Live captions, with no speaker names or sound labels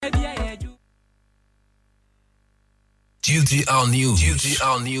GTR News.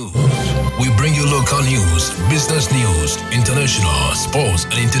 GTR News. We bring you local news, business news, international, sports,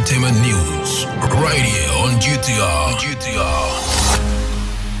 and entertainment news. Right here on GTR.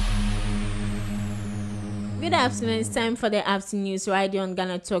 Good afternoon. It's time for the afternoon news right here on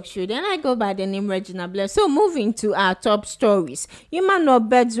Ghana Talk Show. Then I go by the name Regina Blair. So moving to our top stories. Emmanuel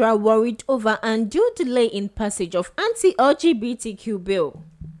Bedzra worried over undue delay in passage of anti-LGBTQ bill.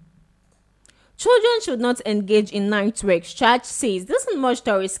 Children should not engage in night work, Church says. This and more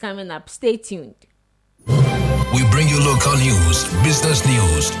stories coming up. Stay tuned. We bring you local news, business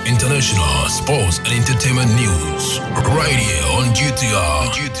news, international, sports, and entertainment news. Right here on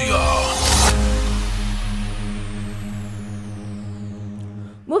GTR.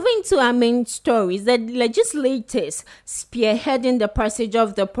 Moving to our main stories, the legislators spearheading the passage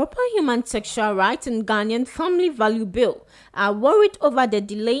of the Proper Human Sexual Rights and Ghanaian Family Value Bill are worried over the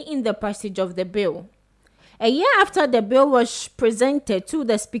delay in the passage of the bill. A year after the bill was presented to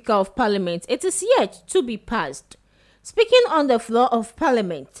the Speaker of Parliament, it is yet to be passed. Speaking on the floor of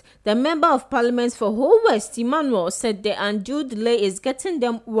Parliament, the Member of Parliament for Whole West, Emmanuel, said the undue delay is getting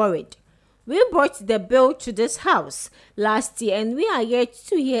them worried. We brought the bill to this house last year and we are yet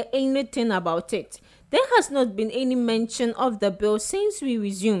to hear anything about it. There has not been any mention of the bill since we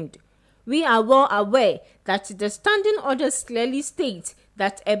resumed. We are well aware that the standing orders clearly state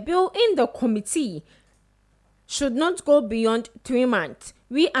that a bill in the committee should not go beyond 3 months.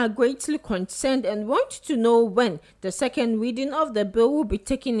 We are greatly concerned and want to know when the second reading of the bill will be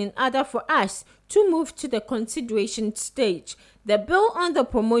taken in order for us to move to the consideration stage. The bill on the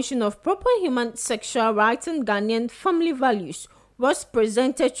promotion of proper human sexual rights and Ghanaian family values was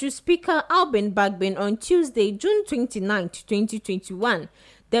presented to Speaker Alban Bagbin on Tuesday, June 29, 2021.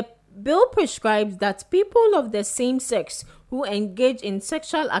 The bill prescribes that people of the same sex who engage in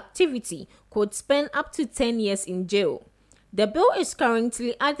sexual activity could spend up to 10 years in jail. The bill is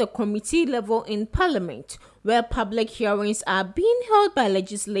currently at the committee level in Parliament, where public hearings are being held by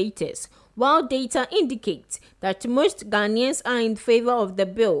legislators. While data indicates that most Ghanaians are in favor of the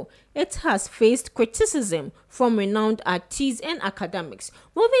bill, it has faced criticism from renowned artists and academics.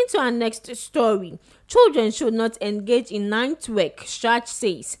 Moving to our next story, children should not engage in night work, Church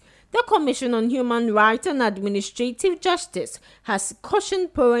says. The Commission on Human Rights and Administrative Justice has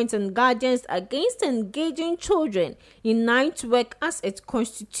cautioned parents and guardians against engaging children in night work as it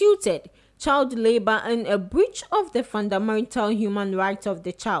constituted child labor and a breach of the fundamental human rights of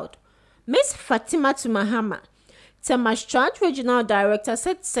the child. Ms. Fatima Mahama, Temash Church Regional Director,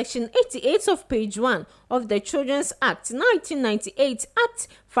 said Section 88 of page 1 of the Children's Act 1998 Act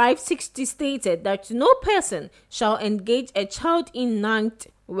 560 stated that no person shall engage a child in night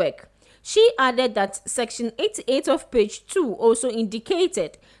work. She added that Section 88 of page 2 also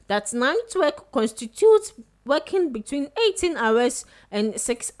indicated that night work constitutes working between 18 hours and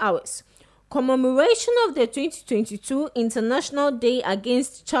 6 hours. Commemoration of the 2022 International Day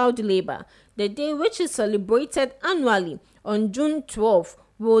Against Child Labor, the day which is celebrated annually on June 12,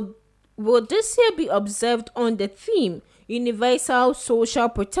 will this year be observed on the theme Universal Social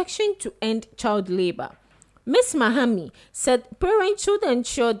Protection to End Child Labor. Ms. Mahami said parents should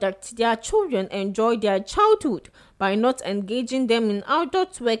ensure that their children enjoy their childhood by not engaging them in outdoor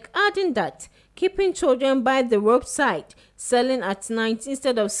work, adding that keeping children by the roadside, selling at night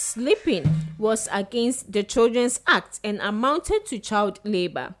instead of sleeping was against the Children's Act and amounted to child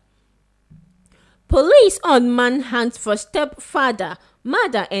labor. Police on manhunt for stepfather,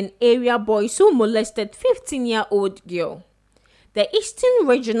 mother and area boys who molested 15-year-old girl. The Eastern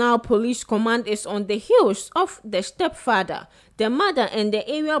Regional Police Command is on the heels of the stepfather, the mother and the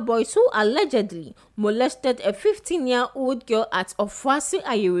area boys who allegedly molested a 15-year-old girl at Ofuasi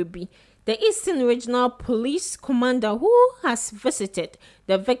Ayeribi. The Eastern Regional Police Commander who has visited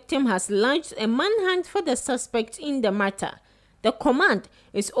the victim has launched a manhunt for the suspect in the matter. The command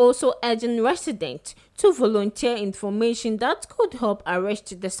is also urging residents to volunteer information that could help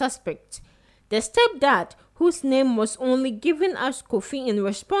arrest the suspect. The stepdad, whose name was only given as Kofi in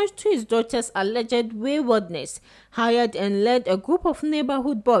response to his daughter's alleged waywardness, hired and led a group of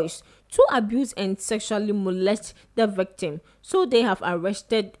neighborhood boys to abuse and sexually molest the victim. So they have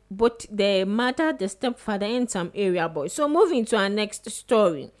arrested both the mother, the stepfather, and some area boys. So moving to our next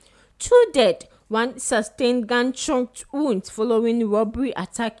story. 2 dead, 1 sustained gunshot wounds following robbery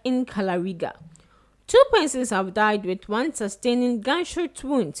attack in Kalariga. 2 persons have died with 1 sustaining gunshot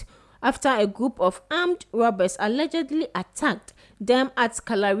wounds after a group of armed robbers allegedly attacked them at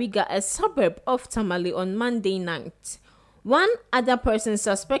Kalariga, a suburb of Tamale, on Monday night. 1 other person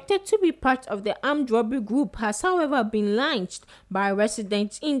suspected to be part of the armed robbery group has, however, been lynched by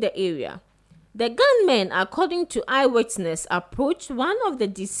residents in the area. The gunman, according to eyewitness, approached one of the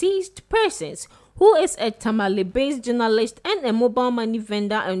deceased persons, who is a Tamale-based journalist and a mobile money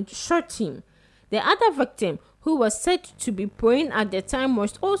vendor, and shot him. The other victim, who was said to be praying at the time,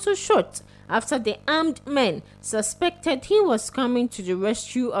 was also shot after the armed men suspected he was coming to the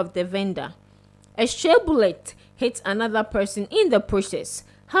rescue of the vendor. A stray bullet hit another person in the process.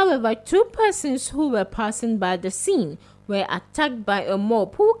 However, 2 persons who were passing by the scene were attacked by a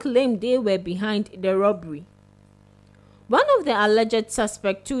mob who claimed they were behind the robbery. One of the alleged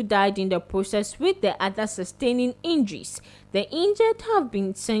suspects too died in the process, with the other sustaining injuries. The injured have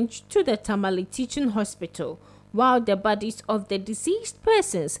been sent to the Tamale Teaching Hospital, while the bodies of the deceased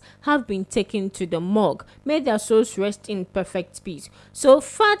persons have been taken to the morgue. May their souls rest in perfect peace. So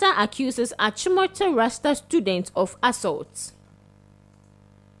father accuses Achimota Rasta students of assault.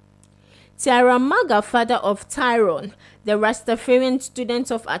 Tyrone Maga, father of Tyrone, the Rastafarian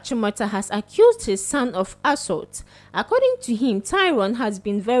student of Achimota, has accused his son of assault. According to him, Tyrone has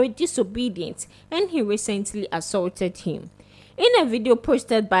been very disobedient and he recently assaulted him. In a video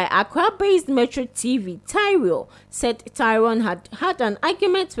posted by Accra-based Metro TV, Tyrone said Tyrone had had an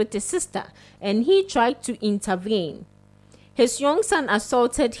argument with his sister and he tried to intervene. His young son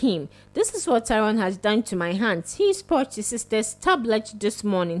assaulted him. This is what Tyrone has done to my hands. He spoiled his sister's tablet this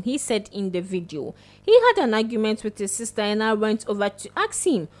morning, he said in the video. He had an argument with his sister and I went over to ask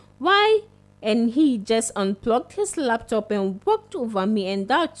him why, and he just unplugged his laptop and walked over me, and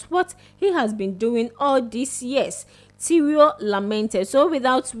that's what he has been doing all these years. Tyrone lamented. So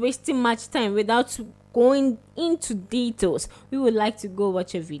without wasting much time, without going into details, we would like to go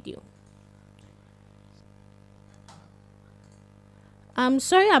watch a video. I'm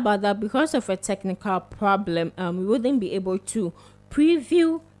sorry about that. Because of a technical problem, we wouldn't be able to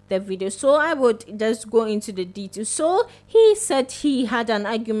preview the video, so I would just go into the details. So he said he had an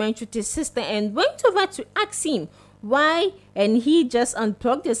argument with his sister and went over to ask him why, and he just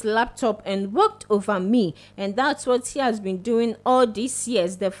unplugged his laptop and walked over me, and that's what he has been doing all these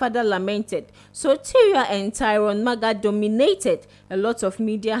years, the father lamented. So Tyria and Tyrone Maga dominated a lot of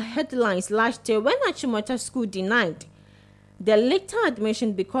media headlines last year when Achimota School denied the later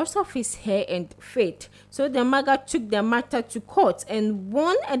admission because of his hair and faith. So the Maga took the matter to court and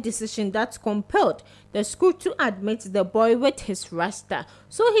won a decision that compelled the school to admit the boy with his rasta.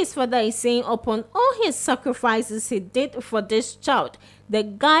 So his father is saying upon all his sacrifices he did for this child, the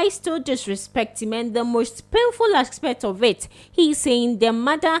guy still disrespects him, and the most painful aspect of it, he's saying the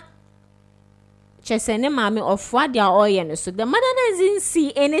mother Chesene Mami of what they are all. So the mother doesn't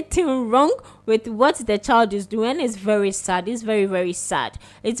see anything wrong with what the child is doing. It's very sad. It's very, very sad.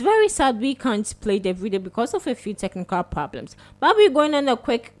 It's very sad we can't play the video because of a few technical problems. But we're going on a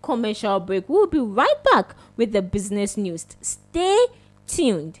quick commercial break. We'll be right back with the business news. Stay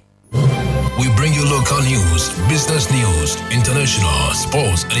tuned. We bring you local news, business news, international,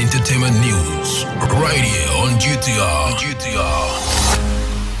 sports, and entertainment news. Right here on GTR.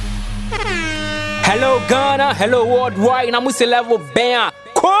 Hello Ghana, hello worldwide, I'm Mr. Level Bam.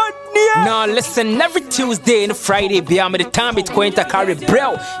 Now listen, every Tuesday and Friday, beyond the time it's going to carry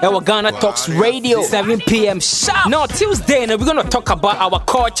bro. Our Ghana Talks Radio, 7 p.m. sharp. Now Tuesday, we're gonna talk about our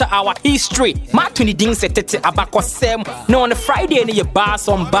culture, our history. Matuni ding setete abako sem. Now on the Friday, you bars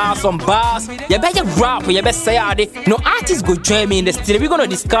on bars. You better rap, you better say it. No artists go join me in the studio. We're gonna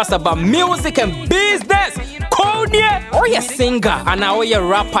discuss about music and business. Konya, or you singer, and now you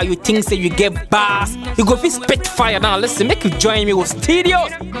rapper, you think say you get bars. You go be spit fire. Now listen, make you join me with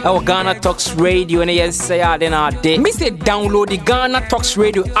studios. Our Ghana Talks Radio, and yes, say then our day. Me say download the Ghana Talks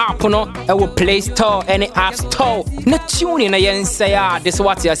Radio app, no, our Play Store and the App Store. No tune in, and say this is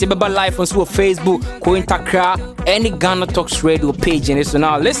what you say. Baba live on Facebook, Cointakra, any Ghana Talks Radio page, and so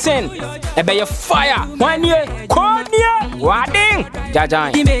now listen. Ebe your fire, 1 year, Konya, Wading,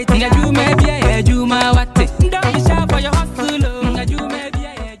 Jajan.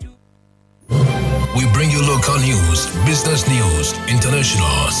 We bring you local news, business news,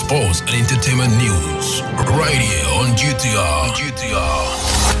 international, sports, and entertainment news. Right here on GTR.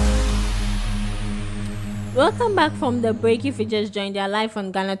 Welcome back from the break. If you just joined, they're live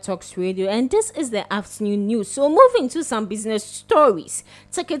on Ghana Talks Radio, and this is the afternoon news. So moving to some business stories.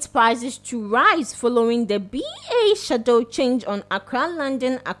 Ticket prices to rise following the BA schedule change on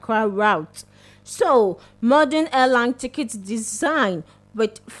Accra-London-Accra route. So, modern airline tickets design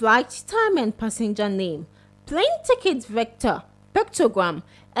with flight time and passenger name, plane ticket vector, pictogram,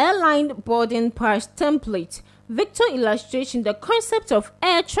 airline boarding pass template, Victor illustration the concept of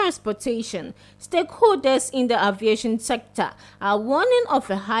air transportation. Stakeholders in the aviation sector are warning of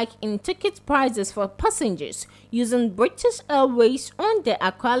a hike in ticket prices for passengers using British Airways on the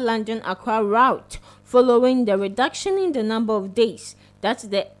Accra-London-Accra route following the reduction in the number of days that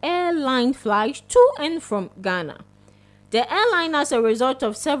the airline flies to and from Ghana. The airline, as a result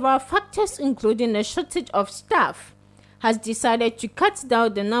of several factors including a shortage of staff, has decided to cut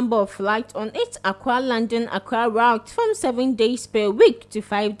down the number of flights on its Accra-London-Accra route from 7 days per week to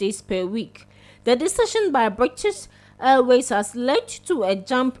 5 days per week. The decision by British Airways has led to a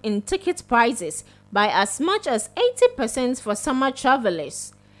jump in ticket prices by as much as 80% for summer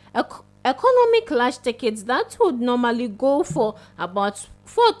travelers. Economy class tickets that would normally go for about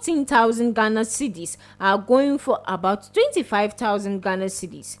 14,000 Ghana cedis are going for about 25,000 Ghana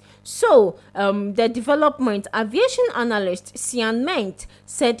cedis. So, the development aviation analyst Sian Ment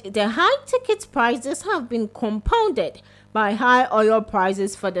said the high ticket prices have been compounded by high oil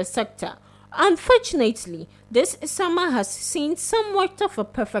prices for the sector. Unfortunately, this summer has seen somewhat of a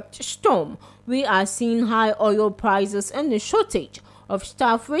perfect storm. We are seeing high oil prices and a shortage of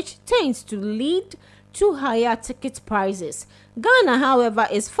staff, which tends to lead to higher ticket prices. Ghana, however,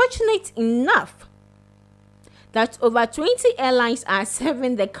 is fortunate enough that over 20 airlines are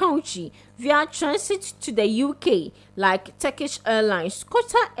serving the country via transit to the UK, like Turkish Airlines,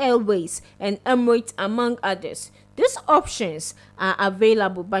 Qatar Airways, and Emirates, among others. These options are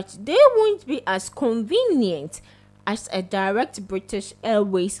available, but they won't be as convenient as a direct British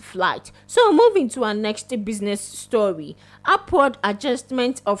Airways flight. So moving to our next business story, upward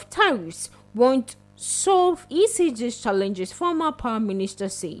adjustment of tariffs won't solve ECG's challenges, former Power Minister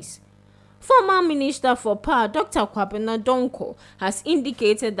says. Former Minister for Power Dr. Kwabena Donkor has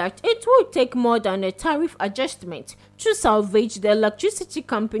indicated that it will take more than a tariff adjustment to salvage the Electricity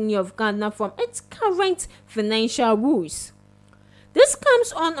Company of Ghana from its current financial woes. This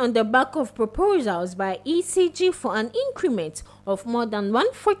comes on the back of proposals by ECG for an increment of more than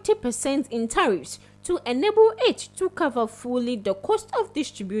 140% in tariffs to enable it to cover fully the cost of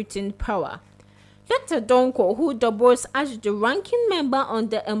distributing power. Dr. Donkor, who doubles as the ranking member on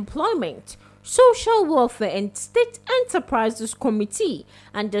the Employment, Social Welfare and State Enterprises Committee,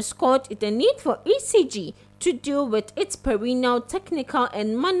 underscored the need for ECG to deal with its perennial technical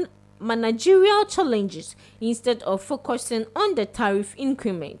and managerial challenges instead of focusing on the tariff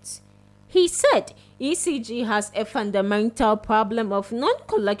increments. He said ECG has a fundamental problem of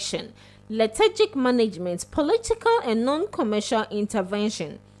non-collection, lethargic management, political and non-commercial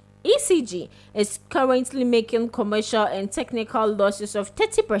intervention. ECG is currently making commercial and technical losses of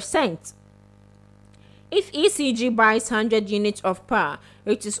 30%. If ECG buys 100 units of power,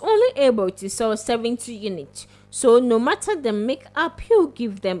 it is only able to sell 70 units. So no matter the make-up you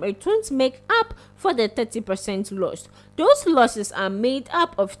give them, it won't make up for the 30% loss. Those losses are made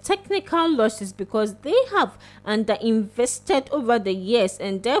up of technical losses because they have underinvested over the years,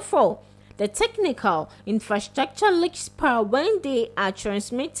 and therefore the technical infrastructure leaks power when they are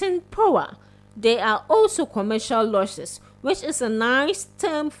transmitting power. There are also commercial losses, which is a nice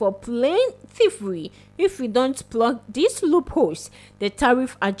term for plain thievery. If we don't plug these loopholes, the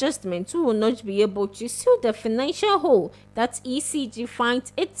tariff adjustment will not be able to seal the financial hole that ECG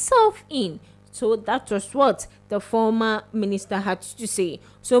finds itself in. So that was what the former minister had to say.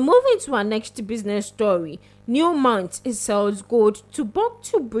 So moving to our next business story, Newmont sells gold to bulk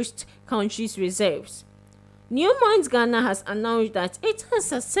to boost country's reserves. Newmont Ghana has announced that it has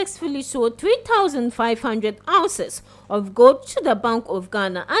successfully sold 3,500 ounces of gold to the Bank of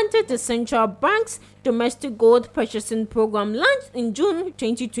Ghana under the central bank's domestic gold purchasing program launched in June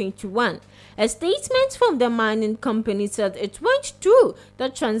 2021. A statement from the mining company said it went through the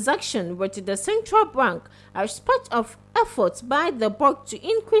transaction with the central bank as part of efforts by the bank to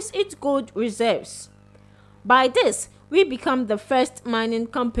increase its gold reserves. By this, we become the first mining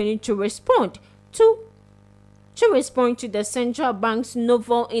company to respond to the central bank's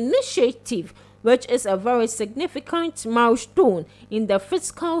novel initiative, which is a very significant milestone in the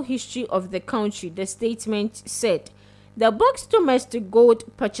fiscal history of the country, the statement said. The bank's domestic gold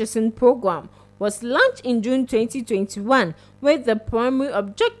purchasing program was launched in June 2021 with the primary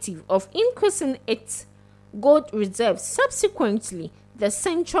objective of increasing its gold reserves. Subsequently, the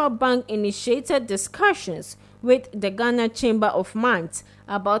central bank initiated discussions with the Ghana Chamber of Mines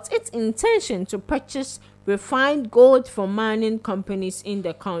about its intention to purchase refined gold from mining companies in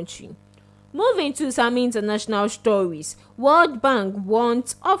the country. Moving to some international stories, World Bank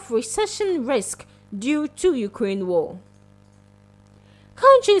warns of recession risk due to Ukraine war.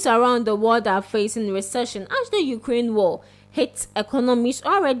 Countries around the world are facing recession as the Ukraine war hits economies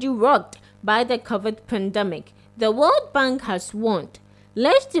already rocked by the COVID pandemic. The World Bank has warned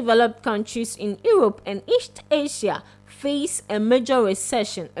less developed countries in Europe and East Asia face a major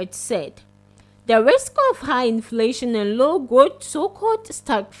recession, it said. The risk of high inflation and low growth, so-called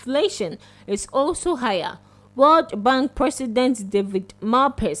stagflation, is also higher, World Bank President David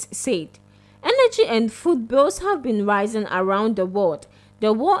Malpass said. Energy and food bills have been rising around the world.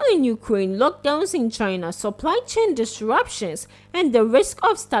 The war in Ukraine, lockdowns in China, supply chain disruptions, and the risk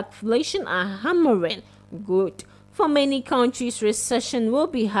of stagflation are hammering growth. For many countries, recession will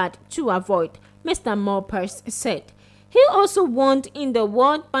be hard to avoid, Mr. Malpass said. He also warned in the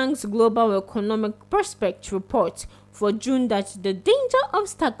World Bank's Global Economic Prospects report for June that the danger of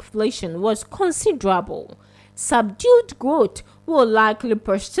stagflation was considerable. Subdued growth will likely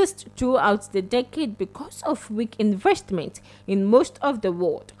persist throughout the decade because of weak investment in most of the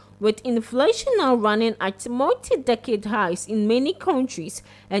world, with inflation now running at multi-decade highs in many countries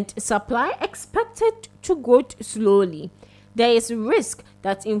and supply expected to grow slowly. There is a risk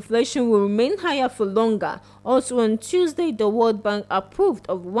that inflation will remain higher for longer. Also on Tuesday, the World Bank approved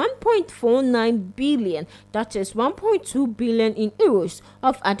of 1.49 billion, that is 1.2 billion in euros,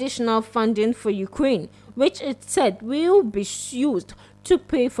 of additional funding for Ukraine, which it said will be used to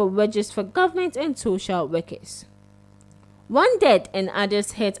pay for wages for government and social workers. One dead and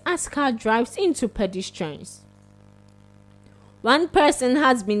others hurt as car drives into pedestrians. One person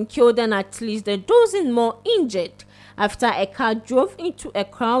has been killed and at least a dozen more injured after a car drove into a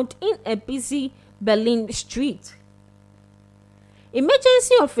crowd in a busy Berlin street.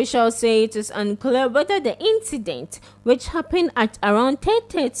 Emergency officials say it is unclear whether the incident, which happened at around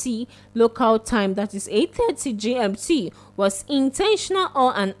 10:30 local time, that is 8:30 GMT, was intentional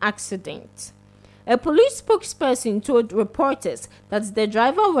or an accident. A police spokesperson told reporters that the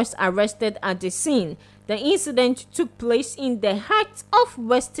driver was arrested at the scene. The incident took place in the heart of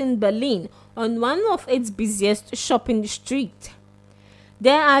Western Berlin on one of its busiest shopping streets.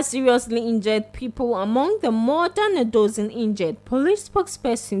 There are seriously injured people among the more than a dozen injured, police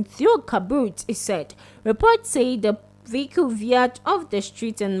spokesperson Theo Kabut said. Reports say the vehicle veered off the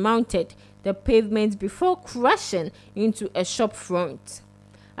street and mounted the pavement before crashing into a shop front.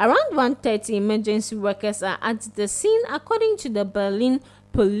 Around 1:30, emergency workers are at the scene, according to the Berlin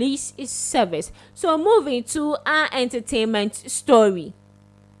Police Service. So moving to our entertainment story.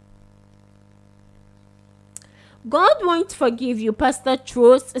 God won't forgive you, Pastor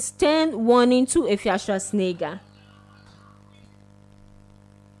throws a stern warning to Efia Schwarzenegger.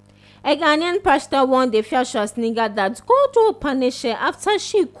 A Ghanaian pastor warned Efia Schwarzenegger that God will punish her after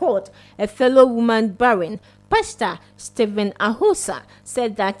she called a fellow woman barren. Pastor Stephen Ahosa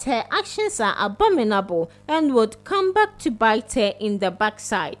said that her actions are abominable and would come back to bite her in the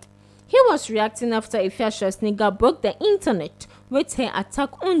backside. He was reacting after Efia Schwarzenegger broke the internet with her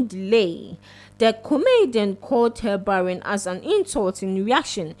attack on Delay. The comedian called her barren as an insult in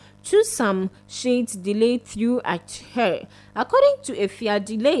reaction to some shades Delay threw at her. According to Efia,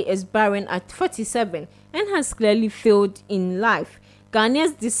 Delay is barren at 47 and has clearly failed in life.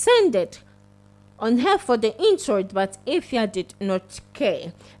 Ghanaians descended on her for the insult, but Efia did not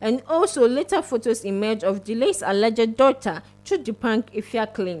care. And also later photos emerged of Delay's alleged daughter to debunk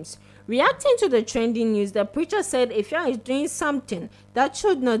Efia claims. Reacting to the trending news, the preacher said Efia is doing something that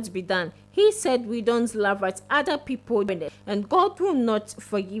should not be done. He said we don't laugh at other people and God will not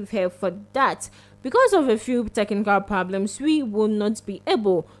forgive her for that. Because of a few technical problems, we will not be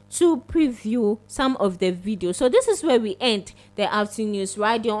able to preview some of the videos. So this is where we end the afternoon news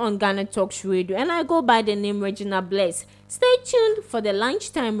right here on Ghana Talks Radio. And I go by the name Regina Bless. Stay tuned for the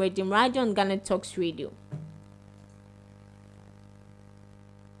lunchtime reading right here on Ghana Talks Radio.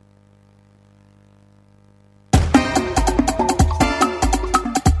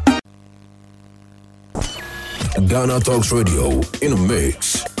 Ghana Talks Radio in a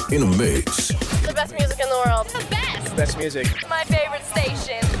mix. In a mix. The best music in the world. The best. Best music. My favorite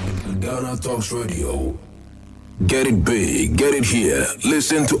station. Ghana Talks Radio. Get it big, get it here.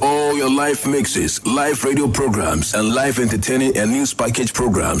 Listen to all your live mixes, live radio programs, and live entertaining and news package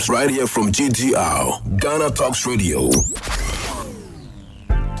programs right here from GTR. Ghana Talks Radio.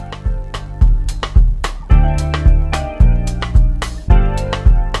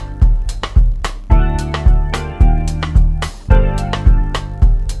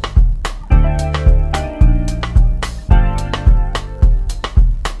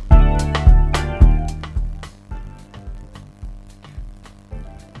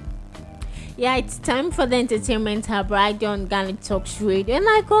 Yeah, it's time for the entertainment hub right here on Ghana Talks Radio, and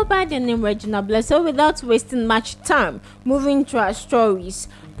I go by the name Regina Bless. So without wasting much time, moving to our stories.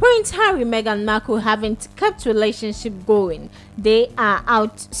 Prince Harry and Meghan Markle haven't kept relationship going. They are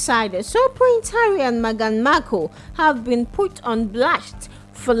outsiders. So Prince Harry and Meghan Markle have been put on blast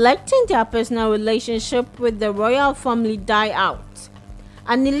for letting their personal relationship with the royal family die out.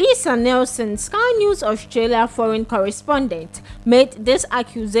 Annalisa Nelson, Sky News Australia foreign correspondent, made this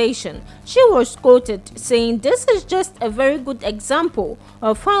accusation. She was quoted saying, "This is just a very good example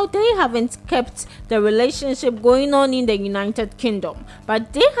of how they haven't kept the relationship going on in the United Kingdom,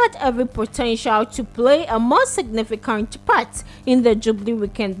 but they had every potential to play a more significant part in the Jubilee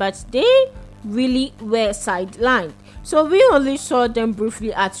weekend, but they really were sidelined. So we only saw them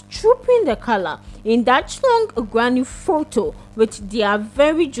briefly at Trooping the Colour in that long granny photo with their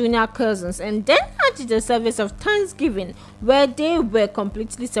very junior cousins, and then at the service of Thanksgiving where they were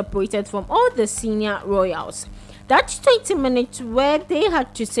completely separated from all the senior royals. That 20 minutes where they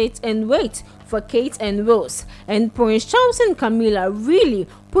had to sit and wait for Kate and Rose and Prince Charles and Camilla really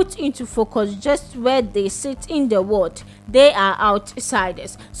put into focus just where they sit in the world. They are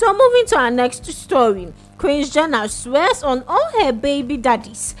outsiders." So moving to our next story, Kris Jenner swears on all her baby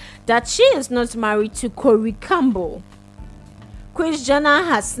daddies that she is not married to Corey Campbell. Kris Jenner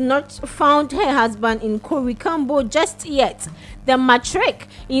has not found her husband in Corey Campbell just yet. The matriarch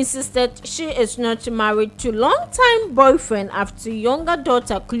insisted she is not married to longtime boyfriend after younger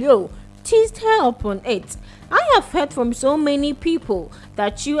daughter Khloe teased her up on it. "I have heard from so many people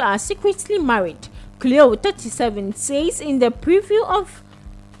that you are secretly married," Khloe, 37, says in the preview of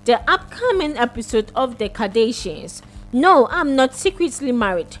the upcoming episode of The Kardashians. "No, I'm not secretly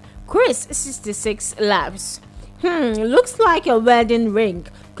married," Kris, 66, laughs. Looks like a wedding ring."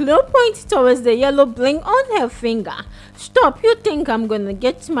 Khloe pointed towards the yellow bling on her finger. "Stop, you think I'm gonna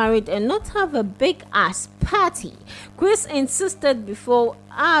get married and not have a big ass party?" Kris insisted before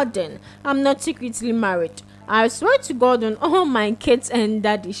adding, "I'm not secretly married. I swear to God on all my kids and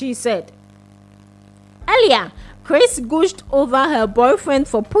daddy," she said. Earlier, Kris gushed over her boyfriend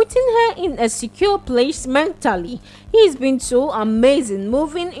for putting her in a secure place mentally. "He's been so amazing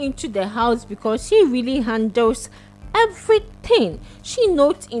moving into the house because he really handles everything," she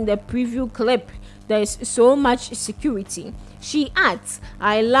notes in the preview clip. "There's so much security." She adds,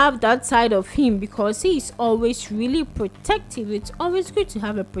 "I love that side of him because he is always really protective. It's always good to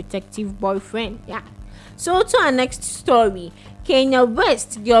have a protective boyfriend." Yeah. So to our next story, Kanye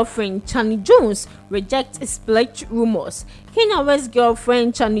West's girlfriend Chani Jones rejects split rumors. Kanye West's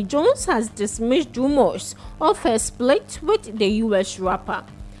girlfriend Chani Jones has dismissed rumors of her split with the US rapper.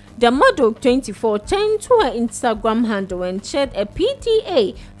 The model, 24, turned to her Instagram handle and shared a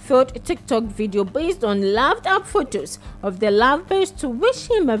PDA-filled TikTok video based on laughed-up photos of the lovebirds to wish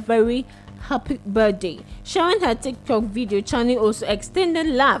him a very happy birthday. Sharing her TikTok video, Chani also extended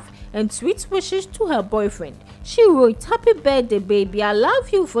love and sweet wishes to her boyfriend. She wrote, "Happy birthday, baby, I love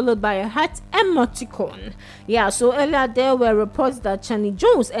you," followed by a heart emoticon. Yeah, so earlier there were reports that Chani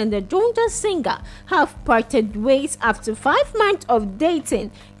Jones and the Donda singer have parted ways after 5 months of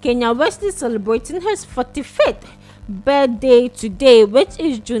dating. Kanye West is celebrating his 45th birthday today, which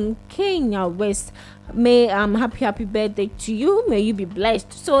is June. Kanye West, may happy birthday to you. May you be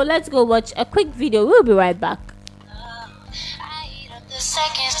blessed. So let's go watch a quick video. We'll be right back.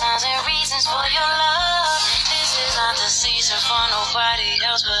 Seconds, times, and reasons for your love. This is not the season for nobody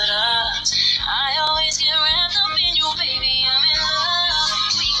else but us. I always get wrapped up in you, baby. I'm in love.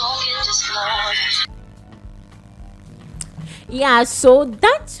 We gon' get this love. Yeah, so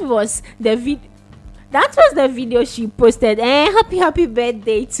that was the video. That was the video she posted, and happy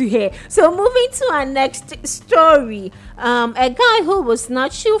birthday to her. So moving to our next story, a guy who will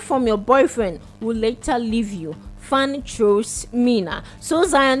snatch you from your boyfriend will later leave you. Fan chose Mina. So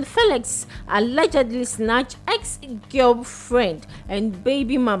Zion Felix allegedly snatched ex-girlfriend and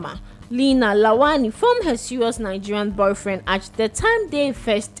baby mama Lina Lawani from her serious Nigerian boyfriend at the time they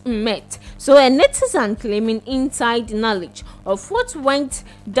first met. So a netizen claiming inside knowledge of what went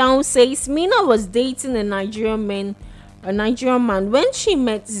down says Mina was dating a Nigerian man when she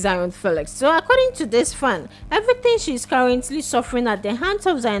met Zion Felix. So according to this fan, everything she is currently suffering at the hands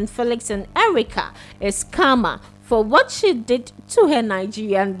of Zion Felix and Erica is karma for what she did to her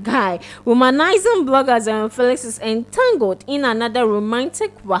Nigerian guy. Womanizing blogger Zion Felix is entangled in another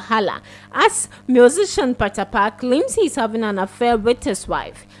romantic wahala as musician Patapaa claims he's having an affair with his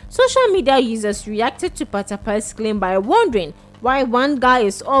wife. Social media users reacted to Patapaa's claim by wondering why one guy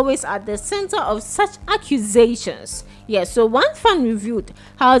is always at the center of such accusations. Yes, so one fan reviewed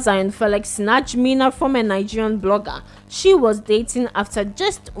how Zion Felix snatched Mina from a Nigerian blogger she was dating after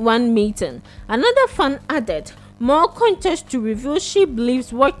just one meeting. Another fan added, More context to reveal she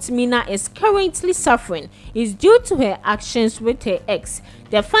believes what Mina is currently suffering is due to her actions with her ex.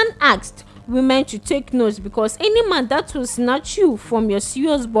 The fan asked women to take notes because any man that will snatch you from your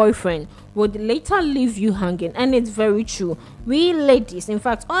serious boyfriend would later leave you hanging, and it's very true. We ladies, in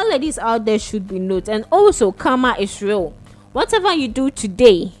fact all ladies out there, should be notes. And also, karma is real. Whatever you do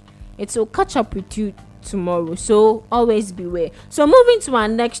today, it will catch up with you tomorrow, so always beware. So moving to our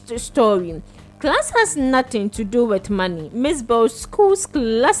next story. Class has nothing to do with money. Miss Bell's school's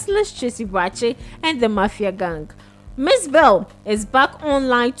classless Tracy Boakye and the Mafia gang. Miss Bell is back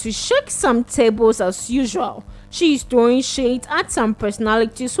online to shake some tables as usual. She is throwing shade at some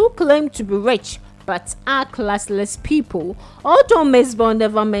personalities who claim to be rich but are classless people. Although Miss Bell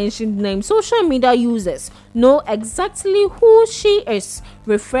never mentioned names, social media users know exactly who she is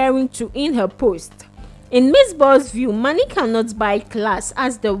referring to in her post. In Miss Bell's view, money cannot buy class,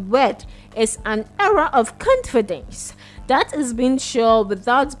 as the word is an era of confidence that is being sure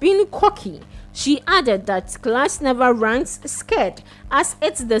without being cocky. She added that class never runs scared, as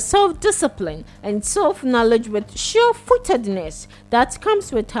it's the self-discipline and self-knowledge with sure-footedness that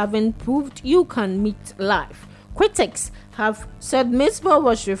comes with having proved you can meet life. Critics have said Miss Bell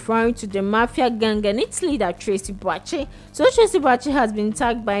was referring to the Mafia gang and its leader Tracy Boakye. So Tracy Boakye has been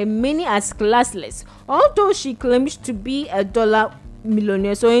tagged by many as classless, although she claims to be a dollar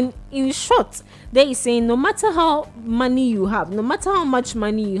millionaire. So in short, they is saying no matter how money you have, no matter how much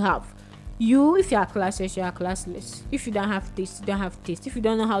money you have, if you are classless, you are classless. If you don't have taste, you don't have taste. If you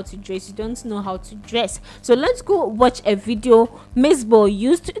don't know how to dress, you don't know how to dress. So let's go watch a video Miss Bell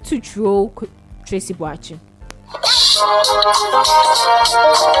used to troll Tracy Boakye.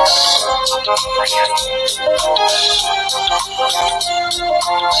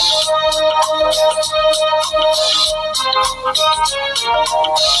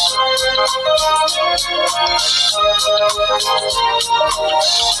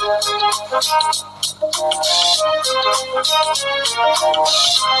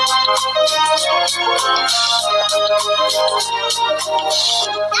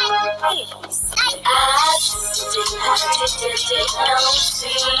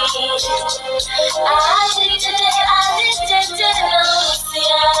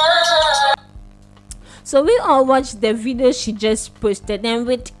 So we all watched the video she just posted, and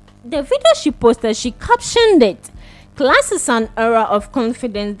with the video she posted, she captioned it, "Class is an era of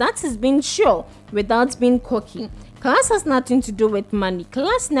confidence that is being sure without being cocky. Class has nothing to do with money.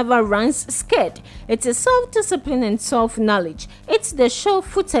 Class never runs scared. It is self-discipline and self-knowledge. It's the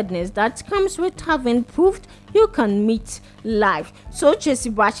sure-footedness that comes with having proved you can meet life." So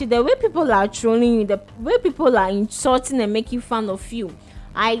Tracy Boakye, the way people are trolling you, the way people are insulting and making fun of you,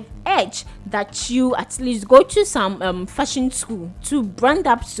 I urge that you at least go to some fashion school to brand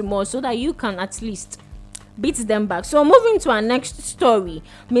up some more, so that you can at least beat them back. So moving to our next story.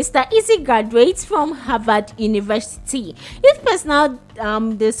 Mr. Easy graduates from Harvard University. If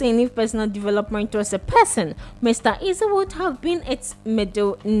they're saying if personal development was a person, Mr. Easy would have been its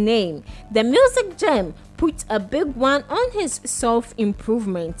middle name. The music gem put a big one on his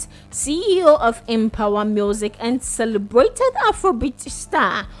self-improvement. CEO of Empower Music and celebrated Afrobeat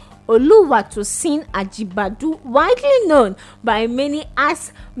star Oluwatosin Ajibadu, widely known by many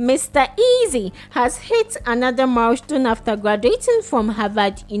as Mr. Easy, has hit another milestone after graduating from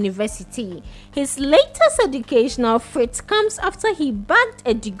Harvard University. His latest educational feat comes after he bagged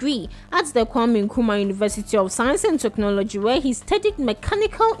a degree at the Kwame Nkrumah University of Science and Technology, where he studied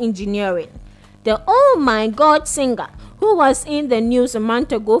mechanical engineering. The Oh My God singer, who was in the news a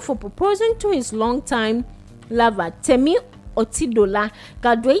month ago for proposing to his longtime lover Temi Otidola,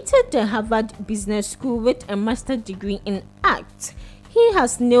 graduated the Harvard Business School with a master's degree in art. He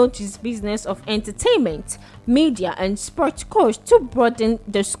has nailed his business of entertainment, media, and sport course to broaden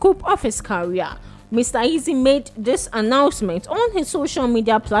the scope of his career. Mr. Easy made this announcement on his social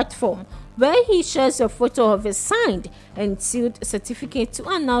media platform, where he shares a photo of his signed and sealed certificate to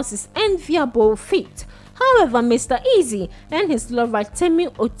announce his enviable feat. However, Mr. Easy and his lover Temi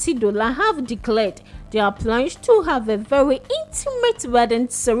Otidola have declared they are planning to have a very intimate wedding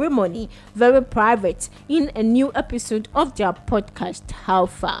ceremony, very private, in a new episode of their podcast, How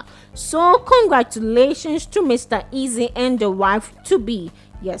Far. So, congratulations to Mr. Easy and the wife-to-be.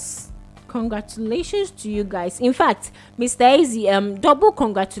 Yes, congratulations to you guys. In fact, Mr. Easy, double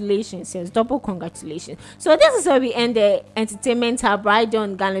congratulations. Yes, double congratulations. So this is where we end the entertainment hub right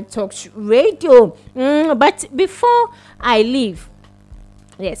on Ghana Talks Radio. But before I leave,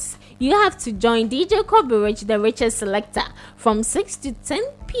 yes, you have to join DJ Kobe Rich, the richest selector, from 6 to 10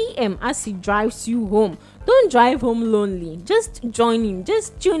 p.m. as he drives you home. Don't drive home lonely. Just join in.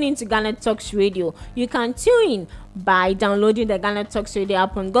 Just tune in to Ghana Talks Radio. You can tune in by downloading the Ghana Talks Radio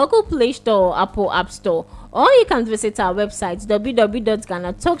app on Google Play Store or Apple App Store. Or you can visit our website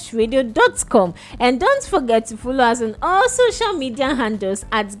www.ghanatalksradio.com. And don't forget to follow us on all social media handles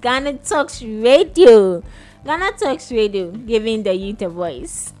at Ghana Talks Radio. Ghana Talks Radio, giving the youth a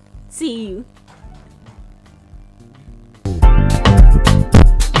voice. See you.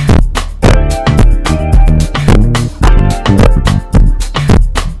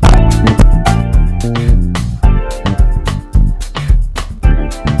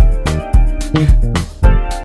 Thank you.